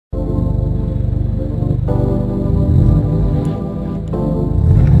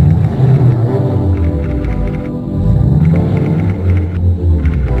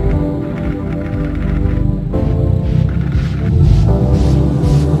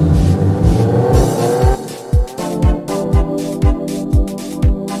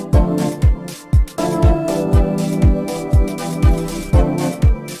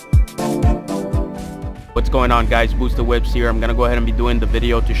on, guys? Boosted Whips here. I'm gonna go ahead and be doing the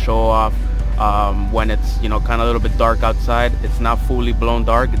video to show off when it's, you know, kind of a little bit dark outside. It's not fully blown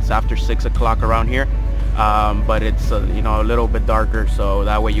dark. It's after 6 o'clock around here, but it's you know, a little bit darker, so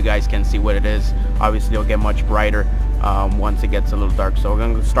that way you guys can see what it is. Obviously it'll get much brighter once it gets a little dark. So we're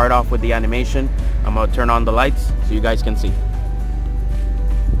gonna start off with the animation. I'm gonna turn on the lights so you guys can see.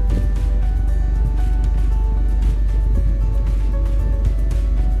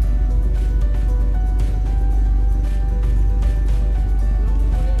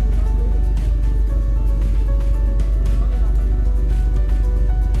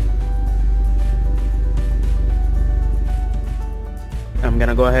 I'm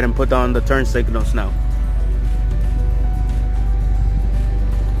gonna go ahead and put on the turn signals now.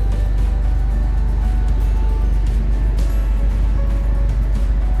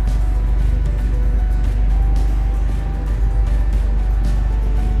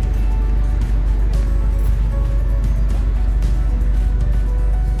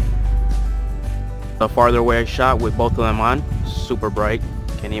 The farther away I shot with both of them on, super bright.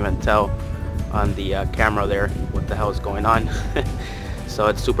 Can't even tell on the camera there what the hell is going on. So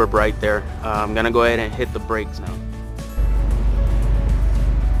it's super bright there. I'm gonna go ahead and hit the brakes now.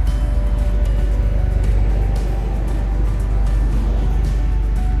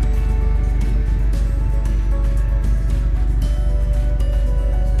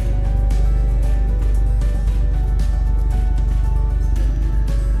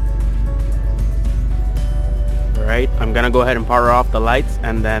 Alright, I'm gonna go ahead and power off the lights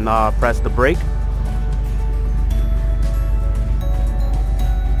and then press the brake.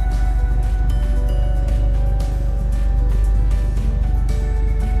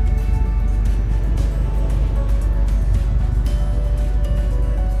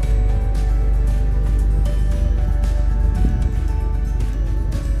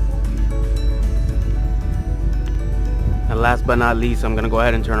 And last but not least, I'm gonna go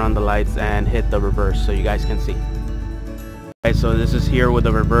ahead and turn on the lights and hit the reverse so you guys can see. Okay, so this is here with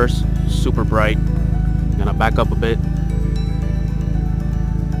the reverse, super bright. I'm gonna back up a bit.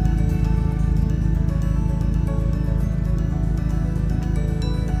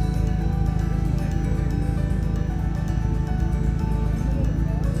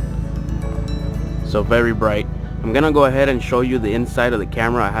 So very bright. I'm gonna go ahead and show you the inside of the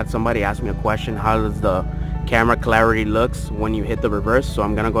camera. I had somebody ask me a question, how does the camera clarity looks when you hit the reverse? So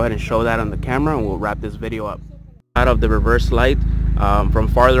I'm gonna go ahead and show that on the camera and we'll wrap this video up. Out of the reverse light, from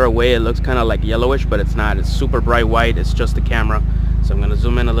farther away it looks kind of like yellowish, but it's not. It's super bright white. It's just the camera. So I'm gonna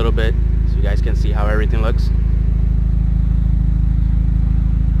zoom in a little bit so you guys can see how everything looks.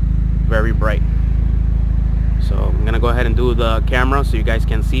 Very bright. So I'm gonna go ahead and do the camera so you guys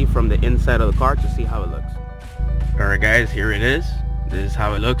can see from the inside of the car to see how it looks. Alright guys, here it is. This is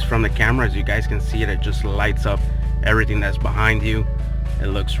how it looks from the camera. As you guys can see, it just lights up everything that's behind you. It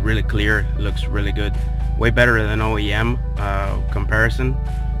looks really clear. It looks really good. Way better than OEM comparison.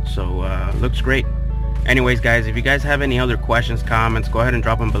 So looks great. Anyways guys, if you guys have any other questions, comments, go ahead and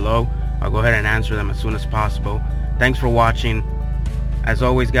drop them below. I'll go ahead and answer them as soon as possible. Thanks for watching. As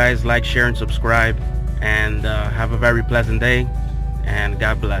always guys, like, share, and subscribe. And have a very pleasant day. And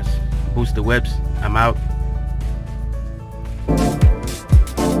God bless. Boosted Whips. I'm out.